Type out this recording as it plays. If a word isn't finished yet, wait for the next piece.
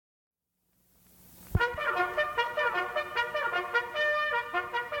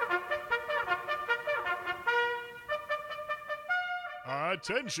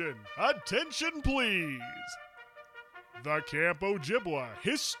Attention, attention please. The Camp Ojibwa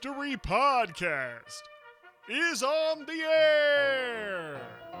History Podcast is on the air.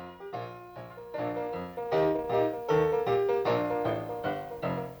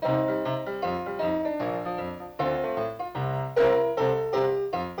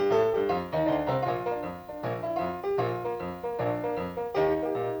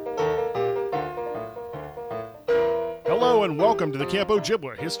 Hello and welcome to the Camp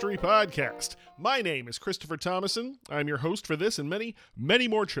Ojibwa History Podcast. My name is Christopher Thomason. I'm your host for this and many, many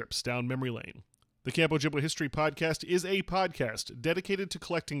more trips down memory lane. The Camp Ojibwa History Podcast is a podcast dedicated to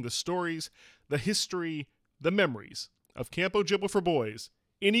collecting the stories, the history, the memories of Camp Ojibwa for Boys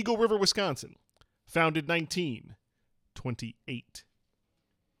in Eagle River, Wisconsin, founded 1928.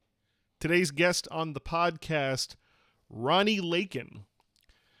 Today's guest on the podcast, Ronnie Lakin.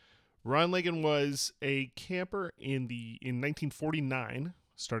 Ron Lakin was a camper in 1949,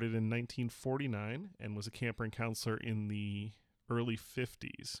 started in 1949, and was a camper and counselor in the early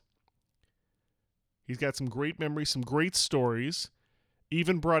 50s. He's got some great memories, some great stories,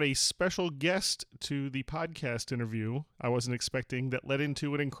 even brought a special guest to the podcast interview I wasn't expecting that led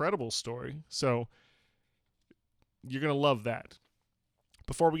into an incredible story. So you're going to love that.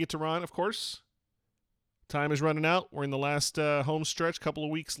 Before we get to Ron, of course, time is running out. We're in the last home stretch, couple of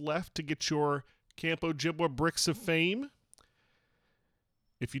weeks left to get your Camp Ojibwa Bricks of Fame.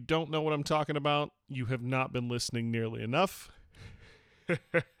 If you don't know what I'm talking about, you have not been listening nearly enough. The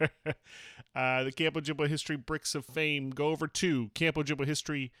Camp Ojibwa History Bricks of Fame, go over to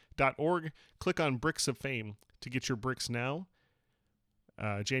campojibwahistory.org, click on Bricks of Fame to get your bricks now.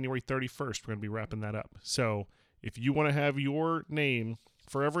 January 31st, we're going to be wrapping that up. So if you want to have your name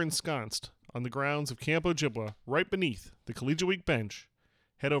forever ensconced on the grounds of Camp Ojibwa, right beneath the Collegiate Week bench,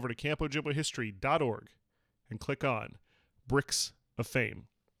 head over to campojibwahistory.org and click on Bricks of Fame.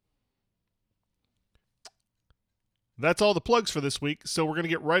 That's all the plugs for this week, so we're going to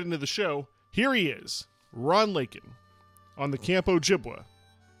get right into the show. Here he is, Ron Lakin, on the Camp Ojibwa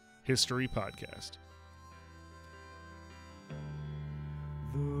History Podcast.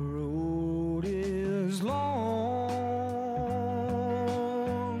 The road is long,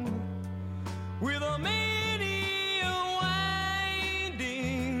 with a many a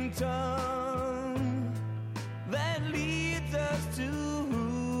winding tongue that leads us to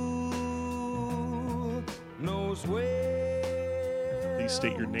who knows where. Please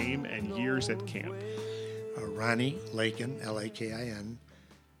state your name and years at camp. Ronnie Lakin, Lakin.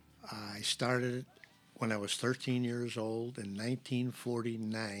 I started when I was 13 years old in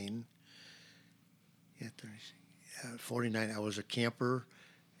 1949. 49. I was a camper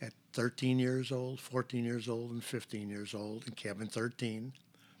at 13 years old, 14 years old, and 15 years old in cabin 13.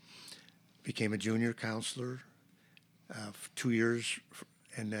 Became a junior counselor for 2 years,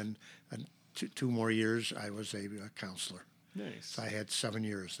 and then two more years I was a counselor. Nice. So I had 7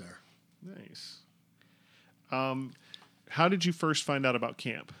 years there. Nice. How did you first find out about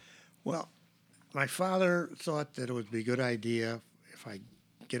camp? Well, my father thought that it would be a good idea if I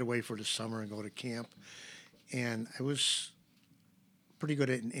get away for the summer and go to camp. And I was pretty good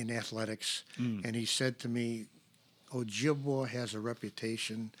in athletics. And he said to me, Ojibwa has a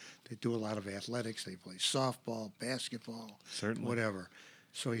reputation. They do a lot of athletics. They play softball, basketball, Certainly. whatever.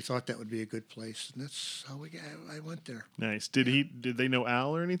 So he thought that would be a good place, and that's how I went there. Nice. Did they know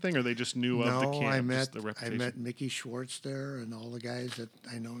Al or anything, or they just knew of the camp? I reputation? met Mickey Schwartz there, and all the guys that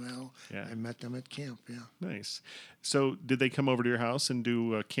I know now. Yeah. I met them at camp. Yeah. Nice. So did they come over to your house and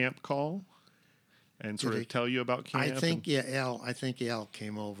do a camp call, and sort of tell you about camp? I think Al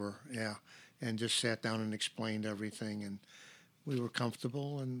came over. Yeah, and just sat down and explained everything, and we were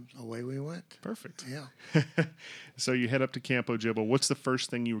comfortable, and away we went. Perfect. Yeah. So you head up to Camp Ojibwa. What's the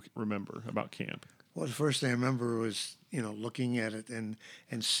first thing you remember about camp? Well, the first thing I remember was, looking at it and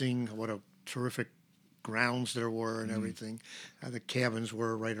seeing what a terrific grounds there were and everything. The cabins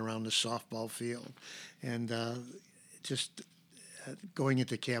were right around the softball field. And just going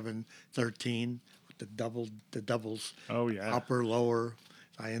into cabin 13 with the doubles. Oh, yeah. Upper, lower.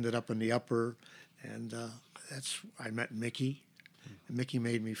 I ended up in the upper, and I met Mickey. And Mickey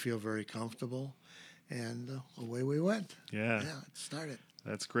made me feel very comfortable, and away we went. Yeah. Yeah, it started.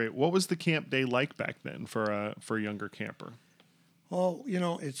 That's great. What was the camp day like back then for a younger camper? Well,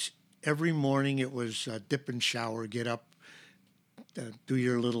 it's every morning it was dip and shower, get up, do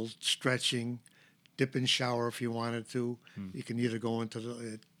your little stretching, dip and shower if you wanted to. You can either go into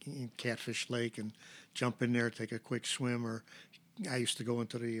the Catfish Lake and jump in there, take a quick swim, or I used to go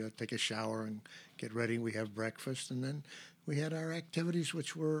into the take a shower and get ready. We have breakfast, and then we had our activities,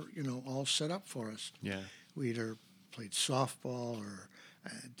 which were all set up for us. Yeah. We either played softball or I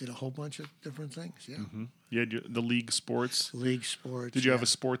did a whole bunch of different things. Yeah, You had the league sports. league sports. Did you have yeah. a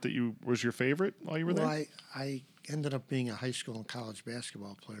sport that was your favorite while you were Well, there? I ended up being a high school and college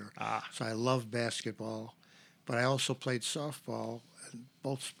basketball player. Ah. So I loved basketball, but I also played softball, and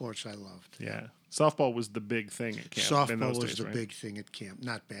both sports I loved. Yeah. Softball was the big thing at camp. in Softball those was days, the right? big thing at camp,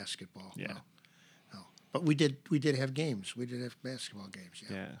 not basketball. Yeah. No. But we did have games. We did have basketball games.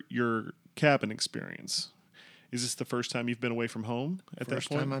 Yeah. Yeah. Your cabin experience. Is this the first time you've been away from home at that First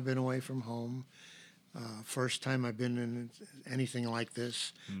point? time I've been away from home. First time I've been in anything like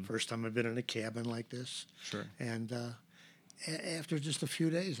this. First time I've been in a cabin like this. Sure. And after just a few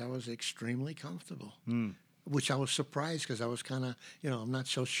days, I was extremely comfortable, which I was surprised because I was kind of, I'm not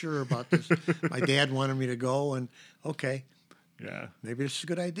so sure about this. My dad wanted me to go, and okay, Yeah. maybe this is a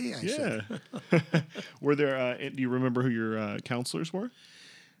good idea. I said. Yeah. Were there? Do you remember who your counselors were?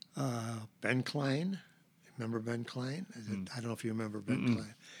 Ben Klein. Remember Ben Klein? I don't know if you remember Ben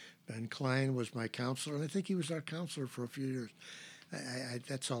Klein. Ben Klein was my counselor, and I think he was our counselor for a few years.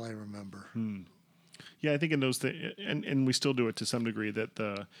 That's all I remember. Yeah, I think in those things, and we still do it to some degree, that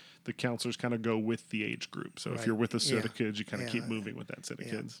the counselors kind of go with the age group. So if Right. you're with a set Yeah. of kids, you kind of Yeah. keep moving with that set of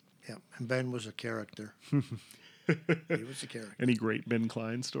kids. Yeah, and Ben was a character. He was a character. Any great Ben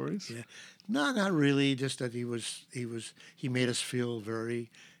Klein stories? Yeah, no, not really. Just that he made us feel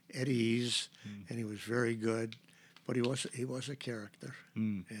very at ease, and he was very good. But he was a character.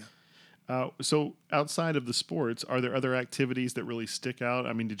 Yeah. So outside of the sports, are there other activities that really stick out?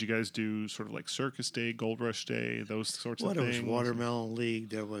 I mean, did you guys do sort of like Circus Day, Gold Rush Day, those sorts Well, of there things? was Watermelon League.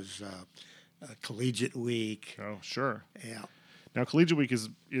 There was Collegiate Week. Oh, sure. Yeah. Now, Collegiate Week is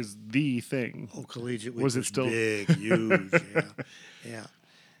the thing. Oh, Collegiate Week Was it still- big, huge? Yeah.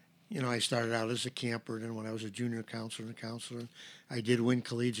 Yeah. I started out as a camper, and then when I was a junior counselor, I did win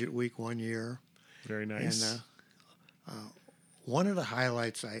Collegiate Week one year. Very nice. And one of the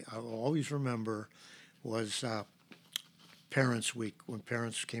highlights I always remember was Parents' Week, when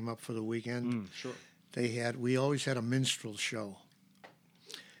parents came up for the weekend. Sure. We always had a minstrel show.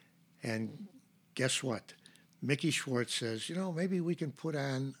 And guess what? Mickey Schwartz says, maybe we can put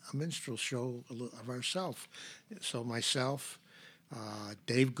on a minstrel show of ourselves. So myself,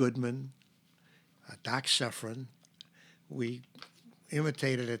 Dave Goodman, Doc Seffron, we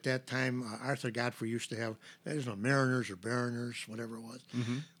imitated at that time. Arthur Godfrey used to have, there's no Mariners or Baroners, whatever it was.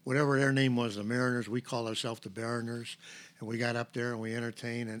 Whatever their name was, the Mariners, we called ourselves the Baroners. And we got up there and we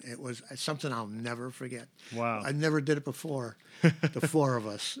entertained, and it was something I'll never forget. Wow. I never did it before, the four of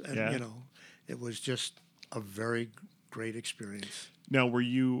us. And, Yeah. it was just a very great experience. Now, were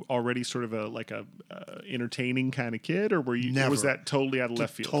you already sort of a entertaining kind of kid, or were you? Never. Was that totally out of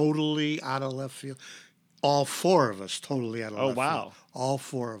left field? Totally out of left field. All four of us totally out of left wow. field. All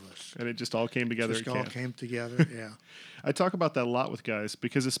four of us. And it just all came together Just at all camp. came together, yeah. I talk about that a lot with guys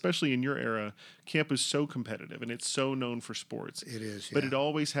because, especially in your era, camp is so competitive and it's so known for sports. It is, But yeah. it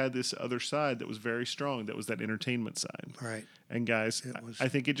always had this other side that was very strong. That was that entertainment side. Right. And guys, It was- I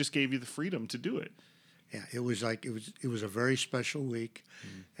think it just gave you the freedom to do it. Yeah, it was a very special week,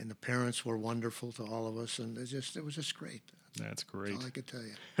 and the parents were wonderful to all of us, and it was just great. That's great. That's all I could tell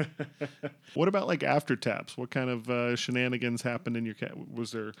you. What about like after taps? What kind of shenanigans happened in your cat?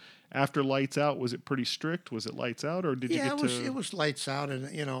 Was there after lights out? Was it pretty strict? Was it lights out, or did you get to? It was lights out, and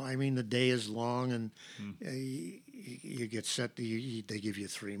the day is long, and you get set. They give you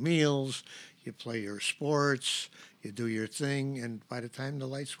 3 meals. You play your sports. You do your thing, and by the time the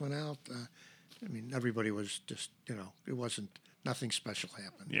lights went out, everybody was just it wasn't nothing special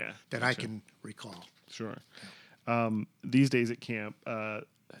happened. Yeah, that I can recall. Sure. These days at camp,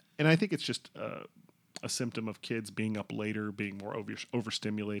 and I think it's just a symptom of kids being up later, being more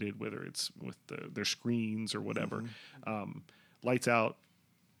overstimulated, whether it's with their screens or whatever. Lights out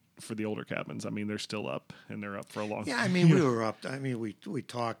for the older cabins. They're still up, and they're up for a long time. Yeah, we were up. We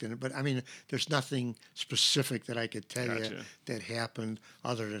talked, but there's nothing specific that I could tell you Gotcha. that happened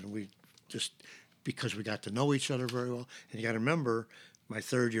other than we just because we got to know each other very well. And you got to remember, my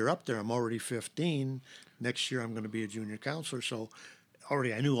third year up there, I'm already 15. Next year, I'm going to be a junior counselor, so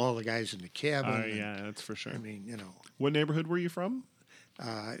already I knew all the guys in the cabin. Yeah, that's for sure. and, What neighborhood were you from?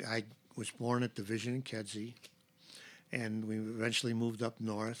 I was born at Division in Kedzie, and we eventually moved up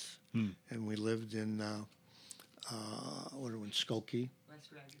north, and we lived in Skokie,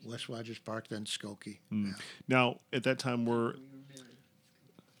 West Rogers Park, then Skokie. Yeah. Now, at that time,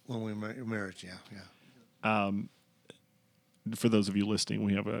 When we were married, yeah. for those of you listening,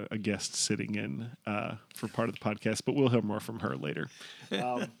 we have a guest sitting in for part of the podcast, but we'll hear more from her later.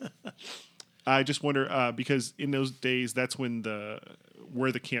 I just wonder because in those days, that's when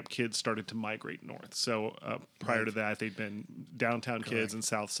where the camp kids started to migrate north. So prior to that, they'd been downtown kids and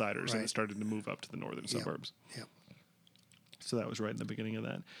South Siders, and it started to move up to the northern suburbs. Yep. So that was right in the beginning of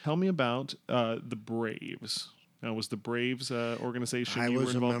that. Tell me about the Braves. Now, was the Braves organization I you were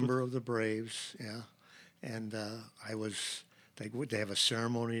was a involved member of the Braves, yeah. And I was, they have a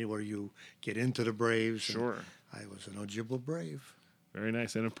ceremony where you get into the Braves. and Sure. I was an Ojibwa Brave. Very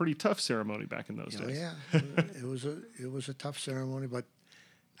nice, and a pretty tough ceremony back in those days. Yeah, it was a tough ceremony, but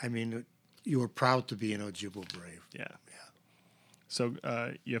I mean, you were proud to be an Ojibwa Brave. Yeah. So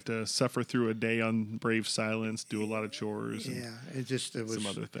you have to suffer through a day on Brave silence, do a lot of chores, and it was some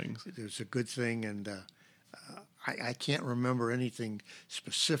other things. It was a good thing, and I can't remember anything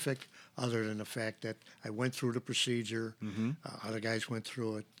specific other than the fact that I went through the procedure. Other guys went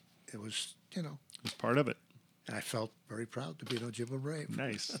through it. It was, It was part of it. and I felt very proud to be an Ojibwa Brave.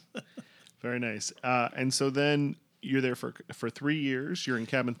 Nice. Very nice. And so then you're there for 3 years. You're in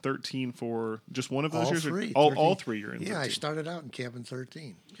cabin 13 for just one of those All years? three. All 3 you're in 13? Yeah, I started out in cabin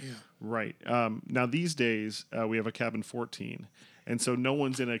 13. Yeah. Right. Now, these days, we have a cabin 14. And so no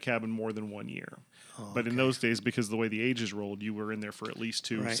one's in a cabin more than 1 year. But in those days, because of the way the ages rolled, you were in there for at least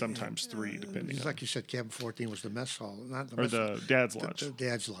 2, Right, sometimes 3, depending It's on. like you said, cabin 14 was the mess hall, not the Or mess hall. the dad's lodge. The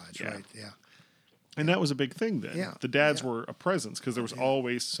dad's lodge, Yeah. right? Yeah. And that was a big thing then. Yeah, The dads yeah. were a presence because there was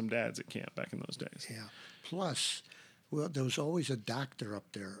always some dads at camp back in those days. Yeah. Plus, well, there was always a doctor up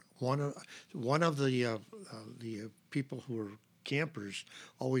there. One of the people who were campers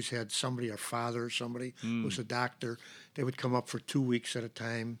always had somebody, a father or somebody who was a doctor. They would come up for 2 weeks at a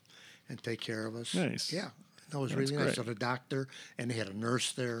time and take care of us. Nice. Yeah. That was That's really nice. great. So the doctor, and they had a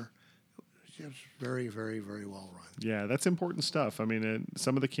nurse there. It was very, very, very well run. Yeah, that's important stuff. I mean,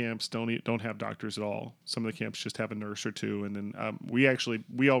 some of the camps don't have doctors at all. Some of the camps just have a nurse or two, and then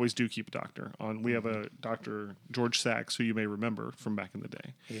we always do keep a doctor on. We have a Dr. George Sachs, who you may remember from back in the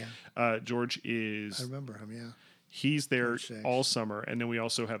day. Yeah. George is. I remember him, yeah. He's there George Sachs. all summer, and then we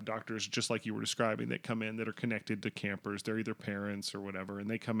also have doctors, just like you were describing, that come in that are connected to campers. They're either parents or whatever, and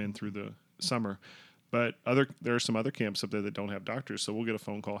they come in through the summer. But there are some other camps up there that don't have doctors, so we'll get a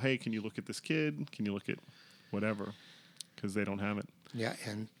phone call. Hey, can you look at this kid? Can you look at whatever? Because they don't have it. Yeah,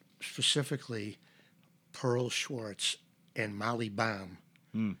 and specifically, Pearl Schwartz and Molly Baum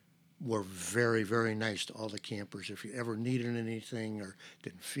were very, very nice to all the campers. If you ever needed anything or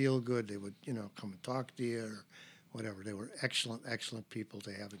didn't feel good, they would, come and talk to you or whatever. They were excellent, excellent people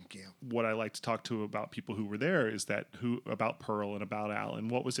to have in camp. What I like to talk to about people who were there is about Pearl and about Alan.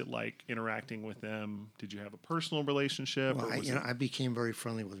 What was it like interacting with them? Did you have a personal relationship? Well, or I became very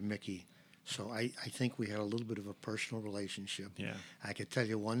friendly with Mickey. So I think we had a little bit of a personal relationship. Yeah. I could tell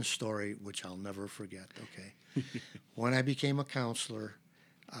you one story which I'll never forget, okay? When I became a counselor,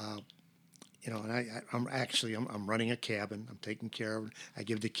 and I'm running a cabin. I'm taking care of it. I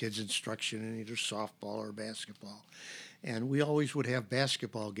give the kids instruction in either softball or basketball. And we always would have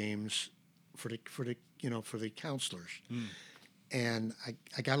basketball games for the counselors. And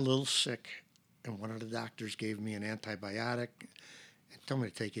I got a little sick, and one of the doctors gave me an antibiotic and told me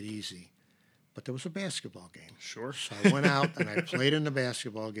to take it easy. But there was a basketball game. Sure. So I went out and I played in the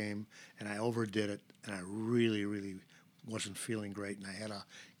basketball game, and I overdid it, and I really, really wasn't feeling great, and I had to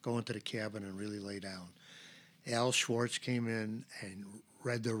go into the cabin and really lay down. Al Schwartz came in and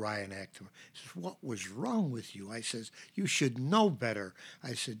read the Ryan Act to me. He says, "What was wrong with you?" I says, "You should know better."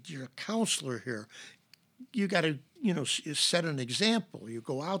 I said, "You're a counselor here. You got to, set an example. You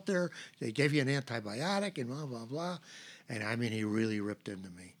go out there, they gave you an antibiotic and blah, blah, blah." And I mean, he really ripped into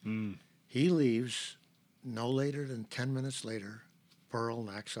me. He leaves. No later than 10 minutes later, Pearl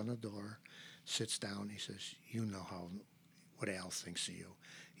knocks on the door, sits down. He says, "You know what Al thinks of you."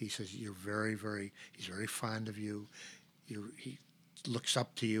 He says, "You're very, very, he's very fond of you. He looks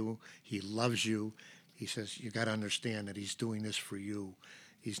up to you. He loves you." He says, "You got to understand that he's doing this for you.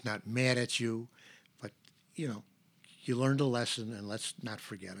 He's not mad at you, but, you learned a lesson, and let's not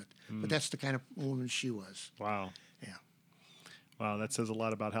forget it." But that's the kind of woman she was. Wow. Yeah. Wow, that says a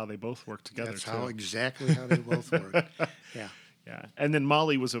lot about how they both work together. That's too. exactly how they both work. Yeah. Yeah, and then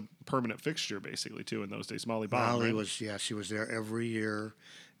Molly was a permanent fixture basically too in those days. Molly Baum, Molly right? she was there every year.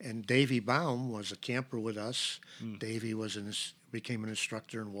 And Davy Baum was a camper with us. Davy became an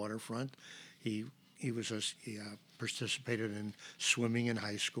instructor in waterfront. He participated in swimming in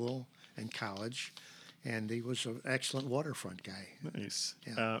high school and college, and he was an excellent waterfront guy. Nice.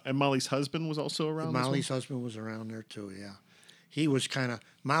 Yeah. And Molly's husband was also around. Molly's husband was around there too. Yeah,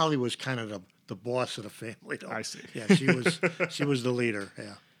 Molly was kind of the boss of the family. Though. I see. Yeah, she was the leader.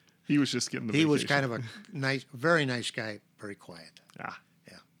 Yeah, he was just getting the. he was vacation. kind of a very nice guy, very quiet. Ah.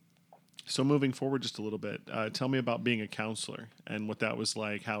 Yeah. So moving forward just a little bit, tell me about being a counselor and what that was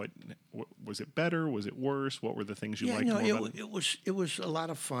like. How it was it better? Was it worse? What were the things you liked more about it? It was a lot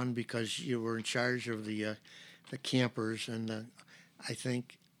of fun because you were in charge of the campers, and I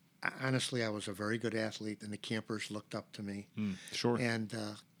think honestly I was a very good athlete, and the campers looked up to me. Sure. And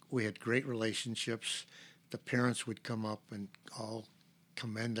we had great relationships. The parents would come up and all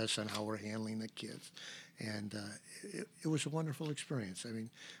commend us on how we're handling the kids. And it was a wonderful experience. I mean,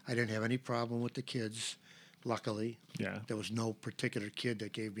 I didn't have any problem with the kids, luckily. Yeah. There was no particular kid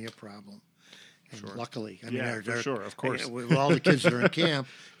that gave me a problem. And Sure. luckily. I Yeah, mean, for sure, of course. With all the kids that are in camp,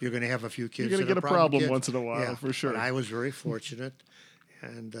 you're going to have a few kids You're that going to are get a problem kids. once in a while, for sure. But I was very fortunate.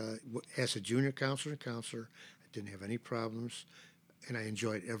 And as a junior counselor, I didn't have any problems. And I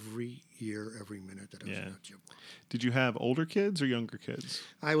enjoyed every year, every minute that I was in Ojibwa. Did you have older kids or younger kids?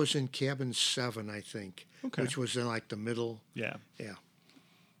 I was in cabin 7, I think, Okay. which was in like the middle. Yeah. Yeah.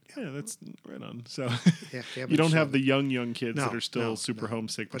 Yeah, that's right on. So Yeah, you don't have 7. the young kids No, that are still no, super no.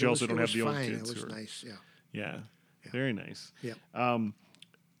 homesick, but But you it also was- don't it have the was old fine. kids. It was who are, nice, yeah. Yeah. Very nice. Yeah.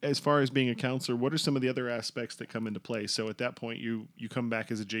 As far as being a counselor, what are some of the other aspects that come into play? So at that point, you come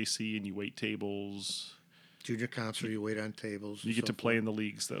back as a JC and you wait tables. Junior counselor, you wait on tables. You and get so to play forth. in the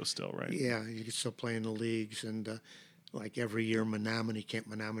leagues, though, still, right? Yeah, you can still play in the leagues. And like every year, Camp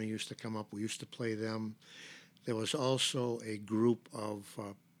Menominee used to come up. We used to play them. There was also a group of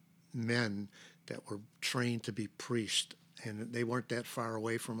men that were trained to be priests, and they weren't that far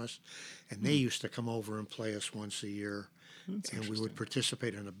away from us. And they used to come over and play us once a year. That's And we interesting. would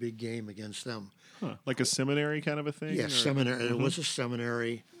participate in a big game against them. Huh. Like a seminary kind of a thing? Yeah, or- seminary. It was a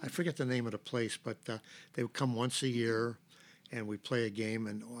seminary. I forget the name of the place, but they would come once a year, and we'd play a game.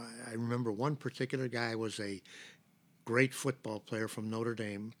 And I remember one particular guy was a great football player from Notre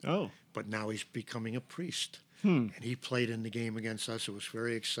Dame, Oh, but now he's becoming a priest. And he played in the game against us. It was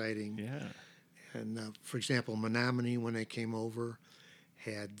very exciting. yeah. And for example, Menominee, when they came over,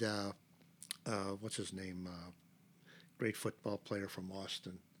 had what's his name? Great football player from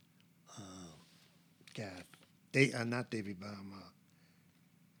Austin. God, not Davy Baum.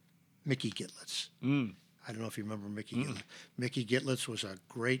 Mickey Gitlitz. I don't know if you remember Mickey Gitlitz. Mickey Gitlitz was a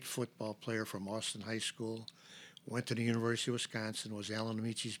great football player from Austin High School. Went to the University of Wisconsin. Was Alan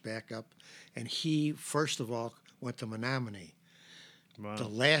Amici's backup, and he first of all went to Menominee. Wow. The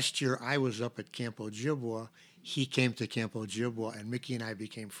last year I was up at Camp Ojibwa, he came to Camp Ojibwa, and Mickey and I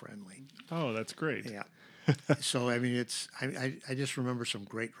became friendly. Oh, that's great. Yeah. So I mean, I just remember some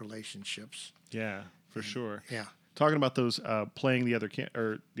great relationships. Yeah, for sure. Yeah. Talking about those playing the other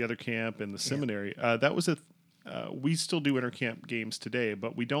camp and the seminary, that was we still do intercamp games today,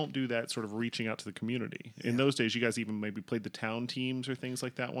 but we don't do that sort of reaching out to the community. In those days, you guys even maybe played the town teams or things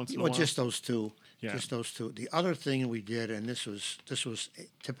like that once in a while. Just those two. Yeah. Just those two. The other thing we did, and this was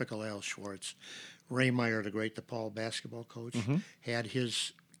typical Al Schwartz, Ray Meyer, the great DePaul basketball coach, had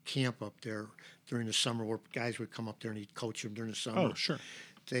his camp up there during the summer where guys would come up there and he'd coach them during the summer. Oh, sure.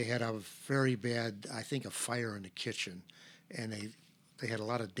 They had a very bad, I think, a fire in the kitchen, and they had a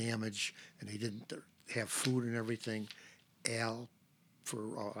lot of damage, and they didn't have food and everything. Al,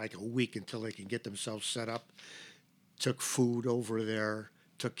 for like a week until they could get themselves set up, took food over there,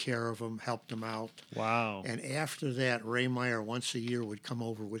 took care of them, helped them out. Wow. And after that, Ray Meyer once a year would come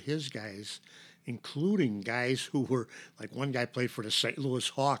over with his guys, including guys who were, like one guy played for the St. Louis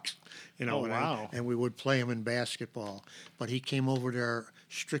Hawks, Oh, wow. and we would play him in basketball. But he came over there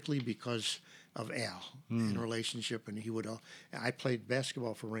strictly because of Al in relationship, and he would. I played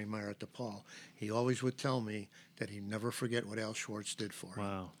basketball for Ray Meyer at DePaul. He always would tell me that he'd never forget what Al Schwartz did for him.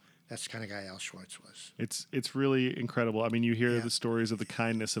 Wow. That's the kind of guy Al Schwartz was. It's really incredible. I mean, you hear Yeah. the stories of the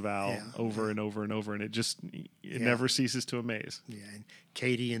kindness of Al over and over and over, and it never ceases to amaze. Yeah, and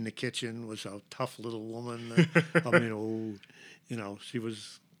Katie in the kitchen was a tough little woman. I mean, she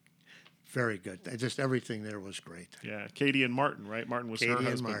was very good. Just everything there was great. Yeah, Katie and Martin, right? Martin was her Katie and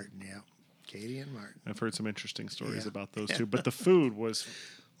husband. Martin, yeah. Katie and Martin. I've heard some interesting stories Yeah. about those two, but the food was,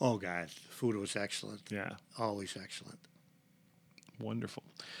 Oh, God. The food was excellent. yeah, Always excellent. wonderful.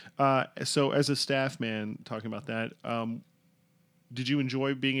 So as a staff man, talking about that, did you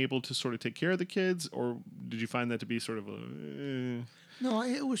enjoy being able to sort of take care of the kids, or did you find that to be sort of a? No,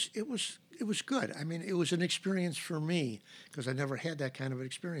 it was good. I mean, it was an experience for me because I never had that kind of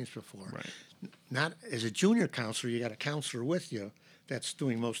experience before. Right. Not as a junior counselor, you got a counselor with you that's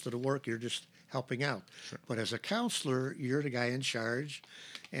doing most of the work. You're just helping out. Sure. But as a counselor, you're the guy in charge.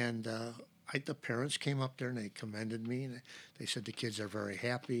 And the parents came up there and they commended me. And they said the kids are very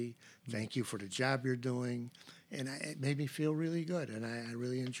happy. Thank you for the job you're doing. And it made me feel really good, and I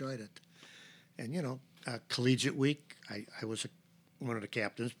really enjoyed it. And, collegiate week, I was one of the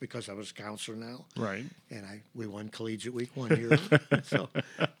captains because I was a counselor now. Right. And we won Collegiate Week 1 year. So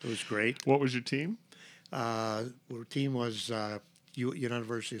it was great. What was your team? Our team was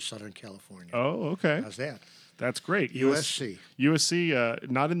University of Southern California. Oh, okay. How's that? That's great. USC. USC,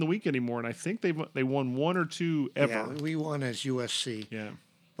 not in the week anymore, and I think they won 1 or 2 ever. Yeah, we won as USC. Yeah.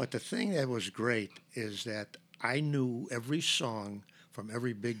 But the thing that was great is that I knew every song from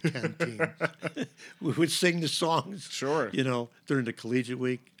every Big Ten team. We would sing the songs. Sure. During the Collegiate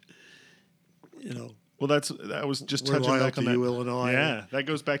Week. Well, that was just We're touching loyal back on to that. you, Illinois. Yeah, that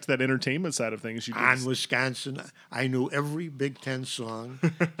goes back to that entertainment side of things. You did On Wisconsin, I knew every Big Ten song,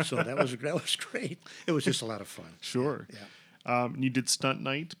 so that was great. It was just a lot of fun. Sure. Yeah. You did stunt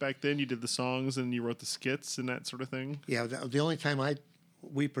night back then. You did the songs and you wrote the skits and that sort of thing. Yeah. The only time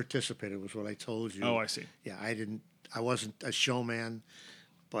we participated was what I told you. Oh, I see. Yeah, I wasn't a showman,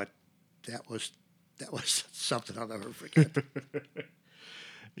 but that was something I'll never forget.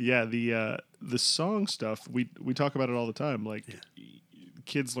 Yeah, the song stuff we talk about it all the time. Like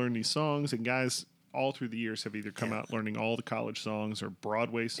kids learn these songs, and guys all through the years have either come out learning all the college songs or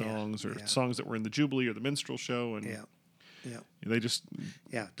Broadway songs or songs that were in the Jubilee or the Minstrel Show, and they just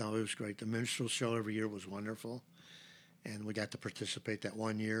no, it was great. The Minstrel Show every year was wonderful, and we got to participate that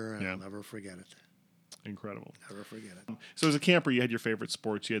 1 year, and I'll never forget it. Incredible. Never forget it. So as a camper, you had your favorite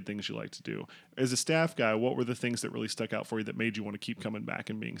sports. You had things you liked to do. As a staff guy, what were the things that really stuck out for you that made you want to keep coming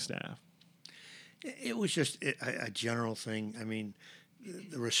back and being staff? It was just a general thing. I mean,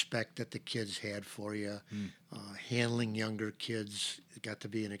 the respect that the kids had for you, handling younger kids, it got to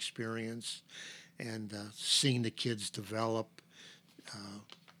be an experience, and seeing the kids develop,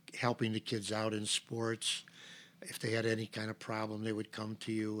 helping the kids out in sports. If they had any kind of problem, they would come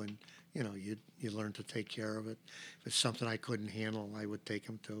to you, and you learn to take care of it. If it's something I couldn't handle, I would take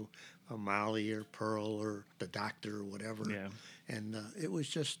them to Molly or Pearl or the doctor or whatever. Yeah. And it was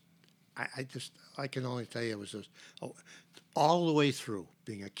just, I can only tell you, it was just all the way through,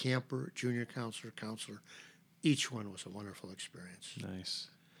 being a camper, junior counselor, each one was a wonderful experience. Nice.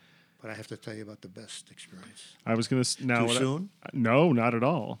 But I have to tell you about the best experience. I was going to now. Too soon? No, not at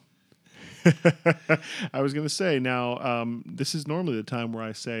all. I was going to say now. This is normally the time where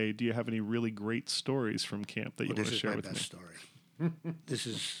I say, "Do you have any really great stories from camp that you want to share with me?" This is my best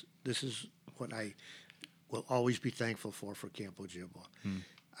story. This is what I will always be thankful for Camp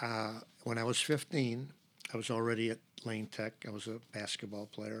Ojibwa. When I was 15, I was already at Lane Tech. I was a basketball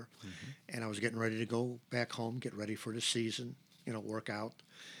player, and I was getting ready to go back home, get ready for the season, work out.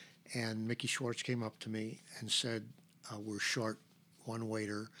 And Mickey Schwartz came up to me and said, "We're short one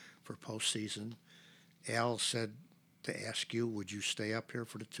waiter for postseason. Al said to ask you, would you stay up here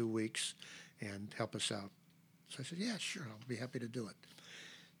for the 2 weeks and help us out?" So I said, "Yeah, sure, I'll be happy to do it."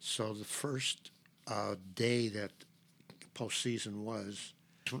 So the first day that postseason was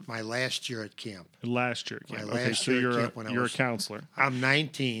my last year at camp. Last year at camp. My Okay, last so year at you're camp when I you're a was- counselor. I'm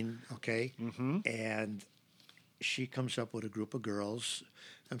 19, okay? And she comes up with a group of girls.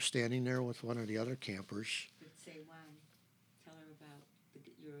 I'm standing there with one of the other campers. Say, Juan, tell her about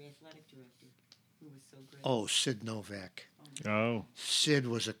your athletic director, who was so great. Oh, Sid Novak. Oh, Sid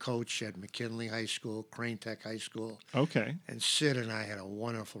was a coach at McKinley High School, Crane Tech High School, okay. and Sid and I had a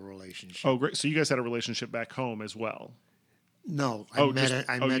wonderful relationship. Oh, great. So you guys had a relationship back home as well. No, Oh, I met just-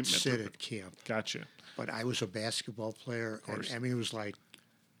 I oh, you met met Sid her. at camp, Gotcha. but I was a basketball player, and course. I mean, it was like,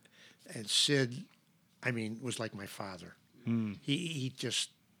 and Sid, I mean, was like my father. He just,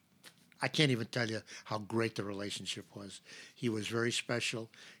 I can't even tell you how great the relationship was. He was very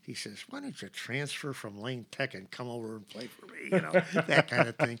special. He says, "Why don't you transfer from Lane Tech and come over and play for me?" That kind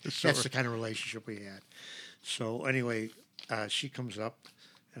of thing. That's the kind of relationship we had. So anyway, she comes up,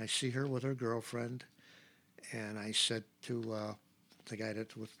 and I see her with her girlfriend, and I said to the guy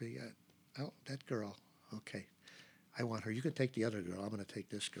that's with me, "Oh, that girl, okay. I want her. You can take the other girl. I'm going to take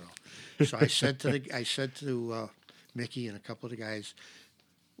this girl." So I said to Mickey and a couple of the guys,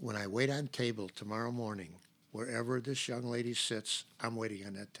 "When I wait on table tomorrow morning, wherever this young lady sits, I'm waiting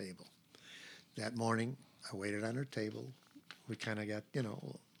on that table." That morning, I waited on her table. We kind of got, a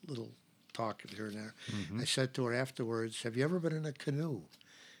little talk here and there. I said to her afterwards, "Have you ever been in a canoe?"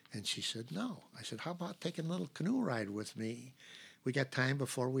 And she said, "No." I said, "How about taking a little canoe ride with me? We got time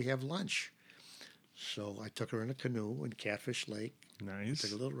before we have lunch." So I took her in a canoe in Catfish Lake. Nice.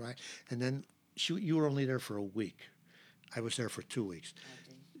 Took a little ride. And then you were only there for a week. I was there for 2 weeks.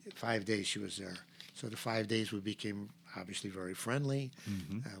 5 days she was there. So the 5 days we became obviously very friendly.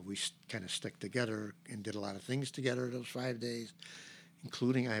 We kind of stuck together and did a lot of things together those 5 days,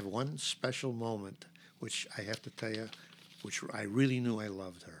 including I have one special moment, which I have to tell you, which I really knew I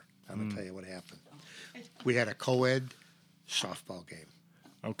loved her. I'm going to tell you what happened. We had a co-ed softball game.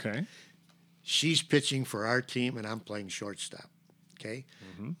 Okay. She's pitching for our team, and I'm playing shortstop. Okay?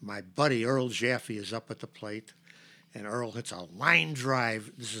 My buddy Earl Jaffe is up at the plate, and Earl hits a line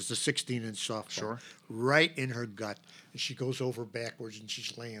drive. This is the 16-inch softball. Sure. Right in her gut. And she goes over backwards, and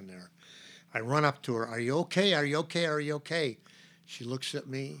she's laying there. I run up to her. Are you okay? Are you okay? Are you okay? She looks at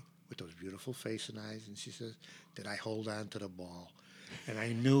me with those beautiful face and eyes, and she says, did I hold on to the ball? And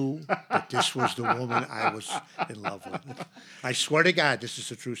I knew that this was the woman I was in love with. I swear to God, this is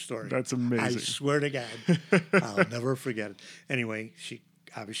a true story. That's amazing. I swear to God. I'll never forget it. Anyway, she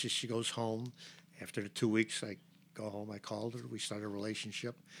goes home. After the 2 weeks, I go home. I called her. We started a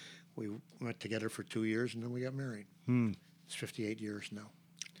relationship. We went together for 2 years, and then we got married. It's 58 years now.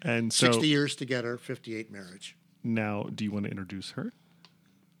 And so 60 years together, 58 marriage. now, do you want to introduce her?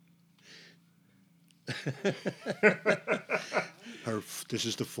 This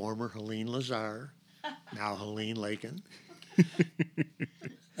is the former Helene Lazar, now Helene Lakin. No,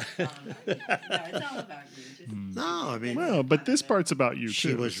 it's all about you. Just No, I mean, Well, but this part's about you, she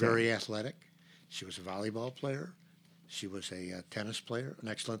too. was so- very athletic. She was a volleyball player. She was a tennis player, an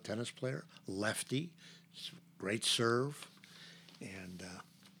excellent tennis player, lefty, great serve, and,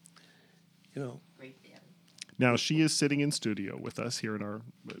 great family. Now, she is sitting in studio with us here in our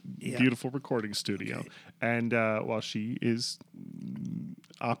beautiful recording studio. Okay. And while she is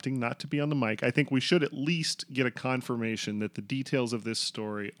opting not to be on the mic, I think we should at least get a confirmation that the details of this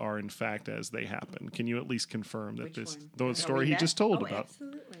story are, in fact, as they happen. Can you at least confirm that Which one? the How story we he met? just told Oh, about?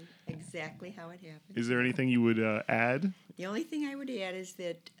 Absolutely. Exactly how it happened. Is there anything you would add? The only thing I would add is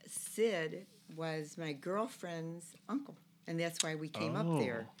that Sid was my girlfriend's uncle, and that's why we came up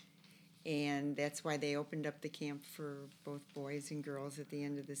there. And that's why they opened up the camp for both boys and girls at the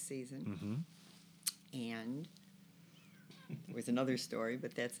end of the season. And there was another story,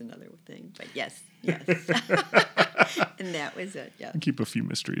 but that's another thing. But yes. And that was it, yeah. Keep a few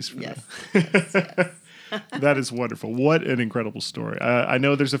mysteries for Yes, that. yes. That is wonderful. What an incredible story. I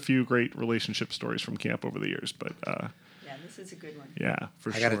know there's a few great relationship stories from camp over the years, but Yeah, this is a good one. yeah, for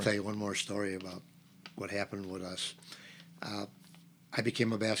I sure. got to tell you one more story about what happened with us. I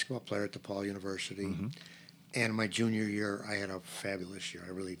became a basketball player at DePaul University, and my junior year, I had a fabulous year.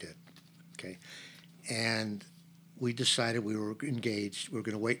 I really did. Okay, and we decided we were engaged. We were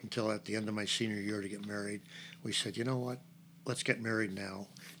going to wait until at the end of my senior year to get married. We said, you know what? Let's get married now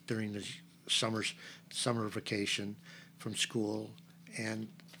during the summer vacation from school, and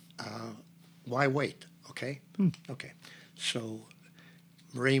why wait? Okay, okay. So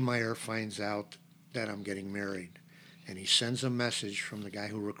Ray Meyer finds out that I'm getting married, and he sends a message from the guy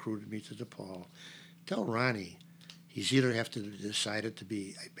who recruited me to DePaul. Tell Ronnie he's either have to decide to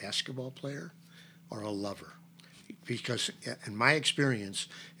be a basketball player or a lover. Because in my experience,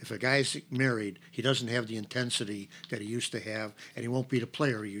 if a guy's married, he doesn't have the intensity that he used to have, and he won't be the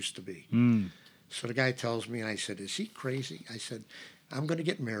player he used to be. So the guy tells me, and I said, is he crazy? I said, I'm going to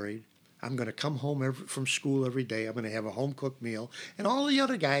get married. I'm going to come home from school every day. I'm going to have a home-cooked meal. And all the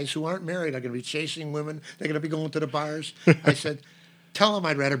other guys who aren't married are going to be chasing women. They're going to be going to the bars. I said, tell them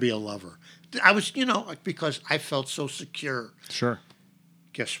I'd rather be a lover. I was, because I felt so secure. Sure.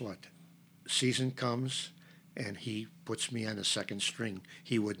 Guess what? Season comes, and he puts me on the second string.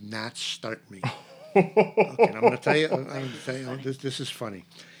 He would not start me. Okay, and I'm going to tell you, this is funny.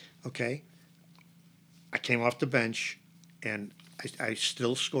 Okay? I came off the bench, and I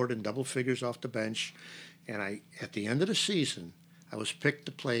still scored in double figures off the bench. And at the end of the season, I was picked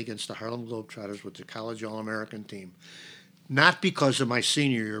to play against the Harlem Globetrotters with the college All-American team. Not because of my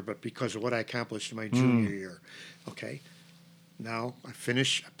senior year, but because of what I accomplished in my junior year. Okay? Now, I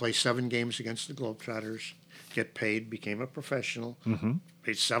play 7 games against the Globetrotters, get paid, became a professional,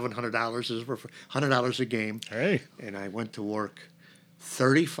 paid $700 $100 a game. Hey. And I went to work.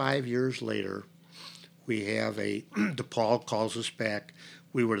 35 years later, we have DePaul calls us back.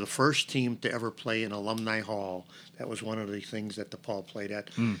 We were the first team to ever play in Alumni Hall. That was one of the things that DePaul played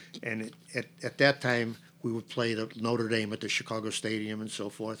at. And at that time, we would play the Notre Dame at the Chicago Stadium and so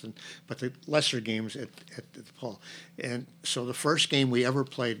forth, but the lesser games at DePaul. And so the first game we ever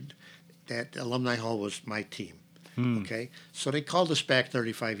played at Alumni Hall was my team. Okay? So they called us back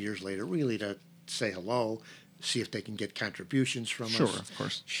 35 years later, really to say hello, see if they can get contributions from us. Sure, of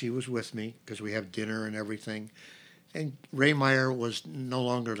course. She was with me because we have dinner and everything. And Ray Meyer was no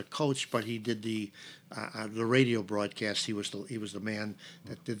longer the coach, but he did the radio broadcast. He was the man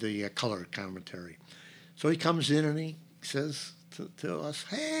that did the color commentary. So he comes in and he says to us,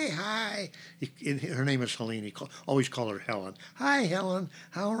 "Hey, hi." Her name is Helene. He always call her Helen. "Hi, Helen.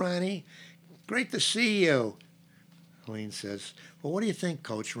 How, Ronnie? Great to see you." Colleen says, well, what do you think,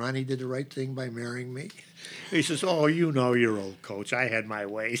 Coach? Ronnie did the right thing by marrying me? He says, oh, you know you're old, Coach. I had my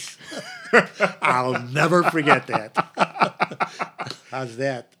ways. I'll never forget that. How's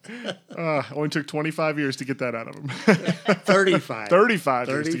that? Only took 25 years to get that out of him. 35. 35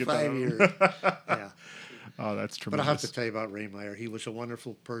 years to get that out of him. years. Yeah. Oh, that's But tremendous. I'll have to tell you about Ray Meyer. He was a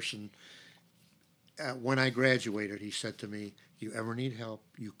wonderful person. When I graduated, he said to me, you ever need help,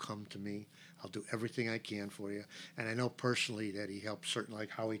 you come to me. I'll do everything I can for you. And I know personally that he helped certain, like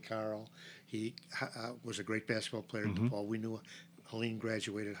Howie Carroll. He was a great basketball player at DePaul. We knew Helene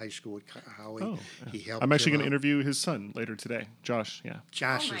graduated high school with Howie. Oh, He helped I'm actually him going to out. interview his son later today, Josh. Yeah.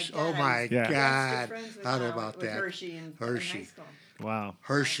 Josh Oh my God, I was God. friends with How Howard- about with that? Hershey in high Hershey. school. Wow.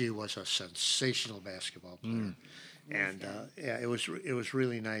 Hershey was a sensational basketball player. And yeah, it was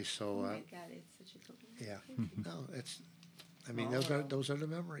really nice. So Oh my God, it's such a cool. yeah, no, those are the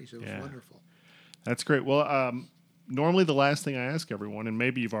memories. It was Yeah. wonderful. That's great. Well, normally the last thing I ask everyone, and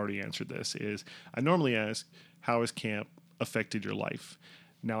maybe you've already answered this, is I normally ask, how has camp affected your life?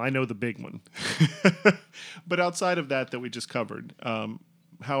 Now, I know the big one. But outside of that we just covered,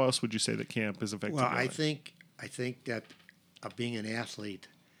 how else would you say that camp has affected Well, your life? I think that being an athlete,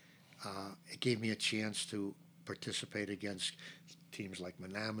 it gave me a chance to participate against teams like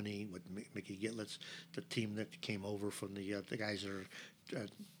Menominee with Mickey Gitlitz, the team that came over from the guys that are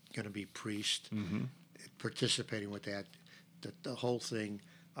going to be priests, participating with that, the whole thing.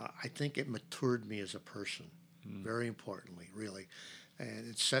 I think it matured me as a person, very importantly, really, and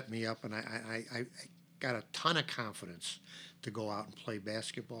it set me up, and I got a ton of confidence to go out and play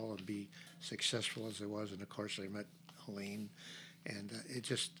basketball and be successful as I was. And of course, I met Helene, and it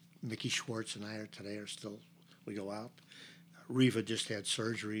just Mickey Schwartz and I are still. We go out. Reva just had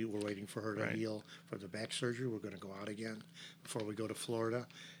surgery. We're waiting for her to heal from the back surgery. We're going to go out again before we go to Florida.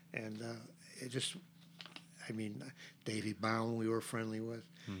 And it just, Davey Baum we were friendly with.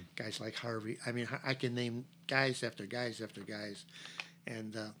 Guys like Harvey. I can name guys after guys after guys.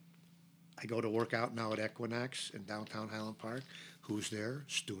 And I go to work out now at Equinox in downtown Highland Park. Who's there?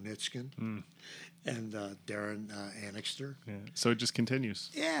 Stu Nitzkin and Darren Annixter. Yeah. So it just continues.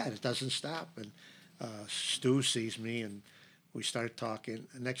 Yeah, it doesn't stop. And Stu sees me, and we start talking.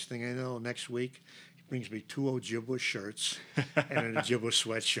 And next thing I know, next week, he brings me 2 Ojibwa shirts and an Ojibwa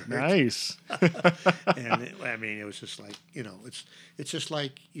sweatshirt. Nice. And it was just like, it's just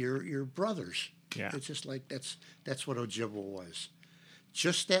like your brothers. Yeah. It's just like that's what Ojibwa was.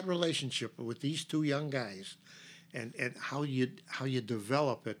 Just that relationship with these 2 young guys, and how you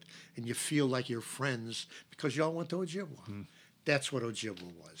develop it, and you feel like you're friends because you all went to Ojibwa. That's what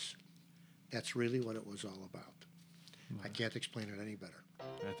Ojibwa was. That's really what it was all about. I can't explain it any better.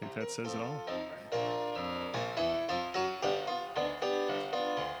 I think that says it all.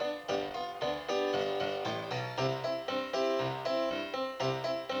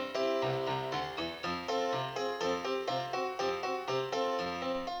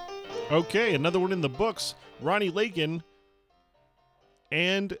 Okay, another one in the books. Ronnie Lakin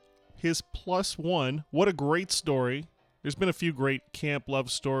and his +1. What a great story. There's been a few great camp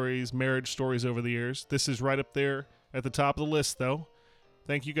love stories, marriage stories over the years. This is right up there at the top of the list, though.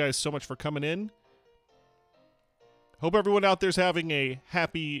 Thank you guys so much for coming in. Hope everyone out there's having a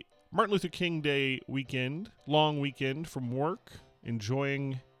happy Martin Luther King Day weekend, long weekend from work,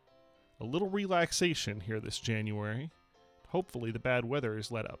 enjoying a little relaxation here this January. Hopefully the bad weather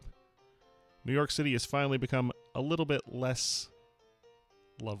is let up. New York City has finally become a little bit less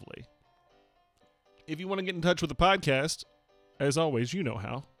lovely. If you want to get in touch with the podcast, as always, you know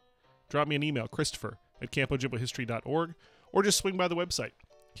how. Drop me an email, Christopher@campojibwahistory.org, or just swing by the website,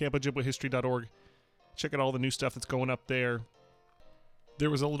 campojibwahistory.org. Check out all the new stuff that's going up there.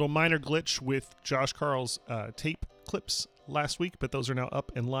 There was a little minor glitch with Josh Carl's tape clips last week, but those are now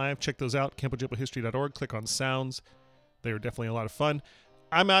up and live. Check those out, campojibwahistory.org. Click on sounds. They are definitely a lot of fun.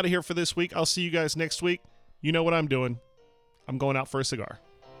 I'm out of here for this week. I'll see you guys next week. You know what I'm doing. I'm going out for a cigar.